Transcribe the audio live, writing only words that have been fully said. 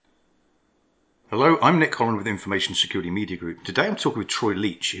Hello, I'm Nick Holland with Information Security Media Group. Today I'm talking with Troy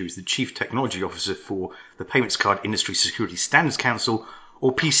Leach, who is the Chief Technology Officer for the Payments Card Industry Security Standards Council,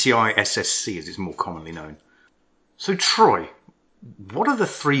 or PCI SSC as it's more commonly known. So Troy, what are the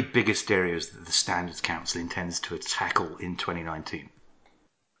three biggest areas that the Standards Council intends to tackle in 2019?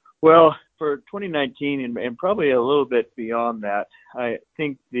 Well, for 2019 and probably a little bit beyond that, I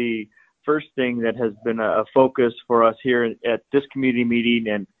think the first thing that has been a focus for us here at this community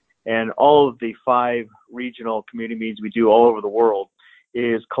meeting and all of the 5 regional community meetings we do all over the world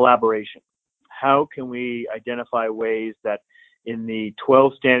is collaboration. How can we identify ways that in the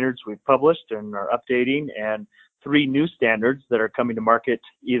 12 standards we've published and are updating and 3 new standards that are coming to market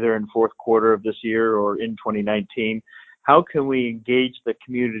either in fourth quarter of this year or in 2019, how can we engage the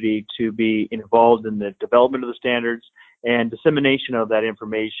community to be involved in the development of the standards and dissemination of that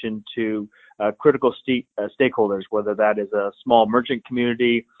information to critical stakeholders, whether that is a small merchant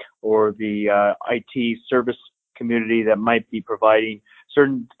community or the IT service community that might be providing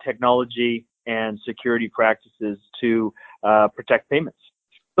certain technology and security practices to protect payments.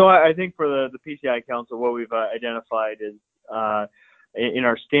 So I think for the PCI Council, what we've identified is in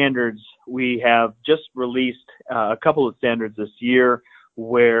our standards, we have just released a couple of standards this year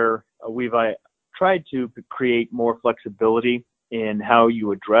where we've tried to create more flexibility in how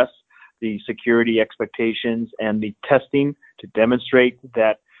you address the security expectations and the testing to demonstrate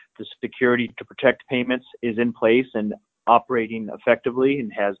that the security to protect payments is in place and operating effectively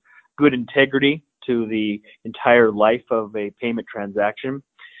and has good integrity to the entire life of a payment transaction.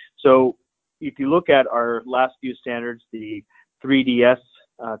 So if you look at our last few standards, the 3DS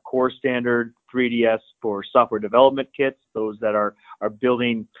core standard, 3DS for software development kits, those that are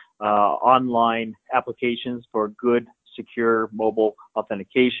building online applications for good, secure mobile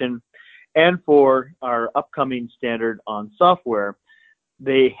authentication. And for our upcoming standard on software,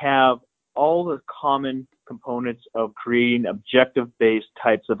 they have all the common components of creating objective-based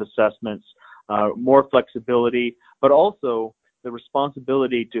types of assessments, more flexibility, but also the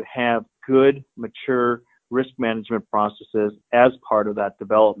responsibility to have good, mature risk management processes as part of that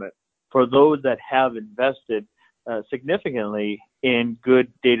development. For those that have invested significantly in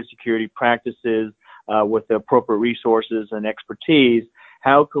good data security practices with the appropriate resources and expertise,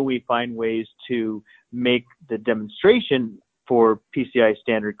 how can we find ways to make the demonstration for PCI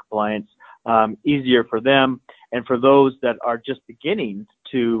standard compliance easier for them, and for those that are just beginning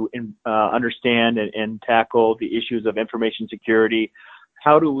to understand and tackle the issues of information security,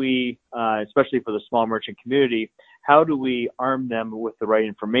 how do we, especially for the small merchant community, how do we arm them with the right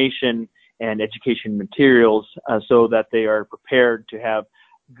information and education materials so that they are prepared to have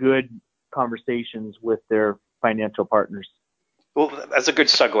good conversations with their financial partners? Well, that's a good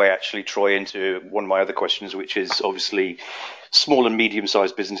segue, actually, Troy, into one of my other questions, which is obviously small and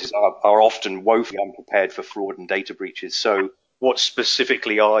medium-sized businesses are often woefully unprepared for fraud and data breaches. So what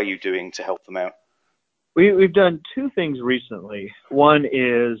specifically are you doing to help them out? We've done 2 things recently. One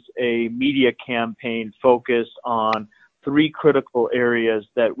is a media campaign focused on 3 critical areas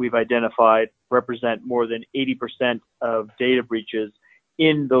that we've identified represent more than 80% of data breaches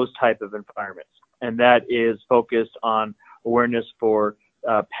in those type of environments. And that is focused on awareness for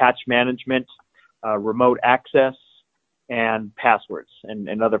patch management, remote access, and passwords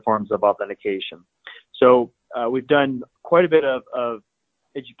and other forms of authentication. So we've done quite a bit of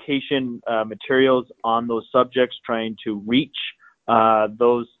education materials on those subjects, trying to reach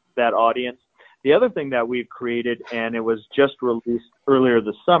that audience. The other thing that we've created, and it was just released earlier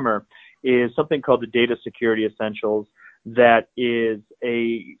this summer, is something called the Data Security Essentials. That is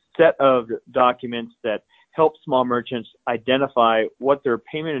a set of documents that help small merchants identify what their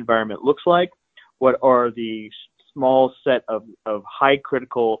payment environment looks like, what are the small set of high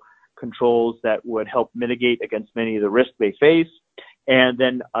critical controls that would help mitigate against many of the risks they face, and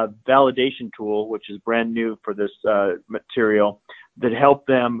then a validation tool, which is brand new for this material, that help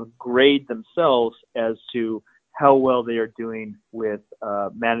them grade themselves as to how well they are doing with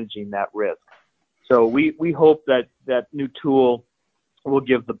managing that risk. So we hope that that new tool will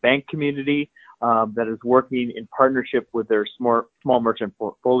give the bank community that is working in partnership with their small merchant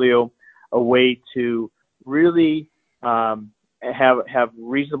portfolio a way to really have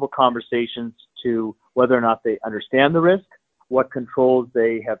reasonable conversations to whether or not they understand the risk, what controls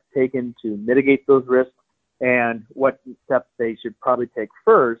they have taken to mitigate those risks, and what steps they should probably take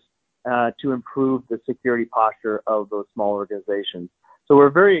first to improve the security posture of those small organizations. So we're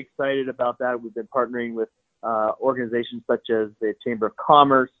very excited about that. We've been partnering with organizations such as the Chamber of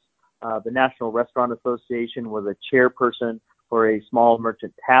Commerce, the National Restaurant Association was a chairperson for a small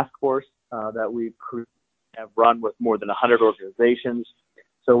merchant task force that we have run with more than 100 organizations.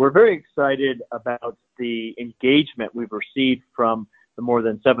 So we're very excited about the engagement we've received from the more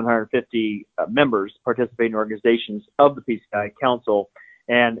than 750 members, participating organizations of the PCI Council,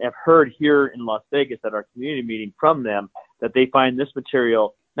 and have heard here in Las Vegas at our community meeting from them that they find this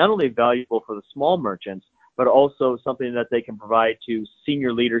material not only valuable for the small merchants, but also something that they can provide to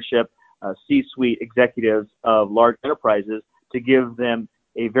senior leadership, C-suite executives of large enterprises to give them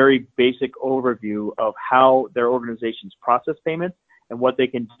a very basic overview of how their organizations process payments and what they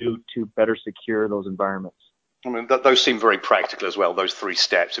can do to better secure those environments. I mean, those seem very practical as well, those 3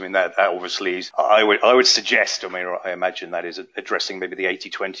 steps. I mean, that obviously is, I would suggest, I mean, I imagine that is addressing maybe the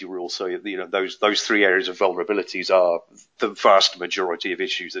 80-20 rule. So, those 3 areas of vulnerabilities are the vast majority of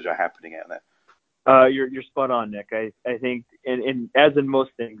issues that are happening out there. You're spot on, Nick. I think, as in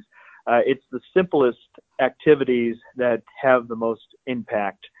most things, it's the simplest activities that have the most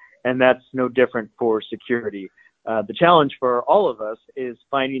impact, and that's no different for security. The challenge for all of us is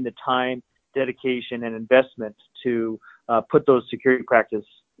finding the time, dedication, and investment to put those security practices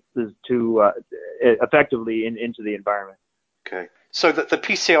to effectively into the environment. Okay. So the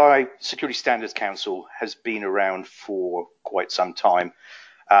PCI Security Standards Council has been around for quite some time.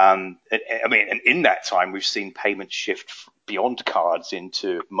 I mean, and in that time, we've seen payments shift beyond cards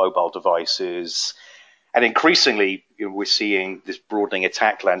into mobile devices. And increasingly, we're seeing this broadening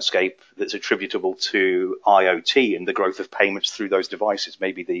attack landscape that's attributable to IoT and the growth of payments through those devices.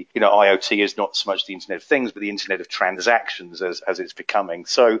 Maybe the IoT is not so much the Internet of Things, but the Internet of Transactions as it's becoming.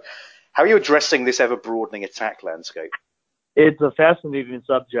 So how are you addressing this ever-broadening attack landscape? It's a fascinating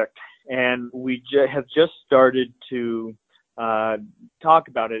subject, and we have just started to talk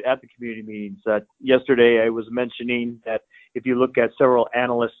about it at the community meetings. Yesterday, I was mentioning that if you look at several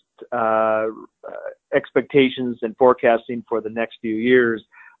analyst expectations and forecasting for the next few years,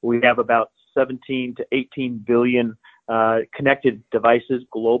 we have about 17 to 18 billion connected devices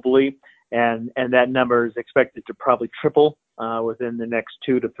globally, and that number is expected to probably triple within the next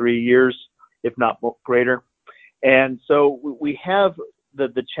 2 to 3 years, if not greater. And so we have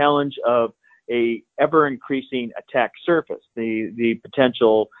the challenge of a ever-increasing attack surface, the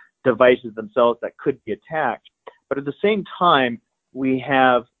potential devices themselves that could be attacked. But at the same time, we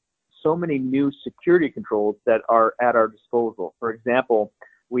have so many new security controls that are at our disposal. For example,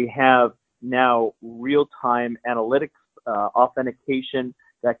 we have now real-time analytics, authentication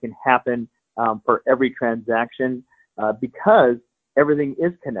that can happen for every transaction because everything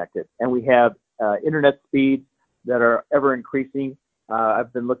is connected, and we have internet speeds that are ever increasing.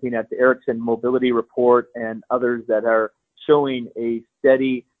 I've been looking at the Ericsson Mobility Report and others that are showing a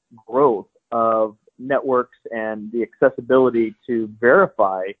steady growth of networks and the accessibility to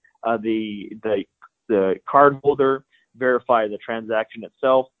verify the cardholder, verify the transaction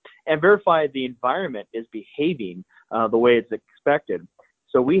itself, and verify the environment is behaving the way it's expected.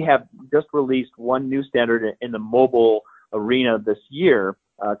 So we have just released one new standard in the mobile arena this year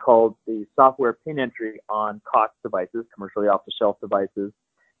called the software pin entry on COTS devices, commercially off-the-shelf devices.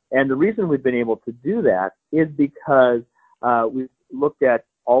 And the reason we've been able to do that is because we've looked at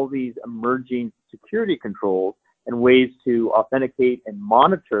all these emerging security controls and ways to authenticate and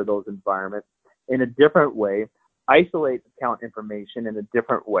monitor those environments in a different way, isolate account information in a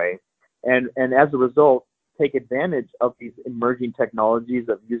different way, and as a result, take advantage of these emerging technologies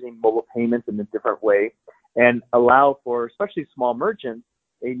of using mobile payments in a different way and allow for, especially small merchants,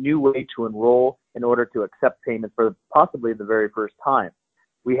 a new way to enroll in order to accept payments for possibly the very first time.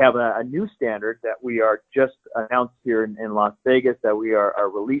 We have a new standard that we are just announced here in Las Vegas that we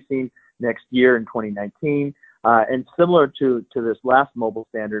are releasing next year in 2019. And similar to this last mobile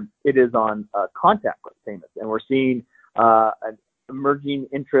standard, it is on contactless payments. And we're seeing an emerging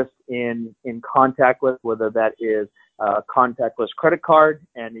interest in contactless, whether that is a contactless credit card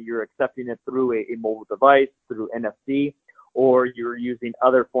and you're accepting it through a mobile device, through NFC, or you're using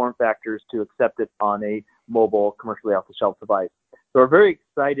other form factors to accept it on a mobile commercially off-the-shelf device. So we're very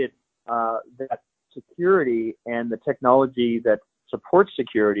excited that security and the technology that supports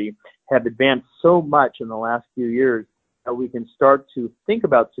security have advanced so much in the last few years that we can start to think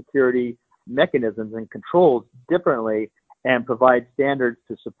about security mechanisms and controls differently and provide standards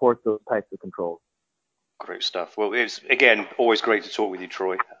to support those types of controls. Great stuff. Well, it's, again, always great to talk with you,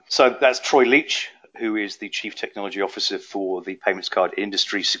 Troy. So that's Troy Leach, who is the Chief Technology Officer for the Payments Card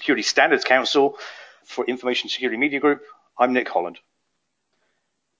Industry Security Standards Council. For Information Security Media Group, I'm Nick Holland.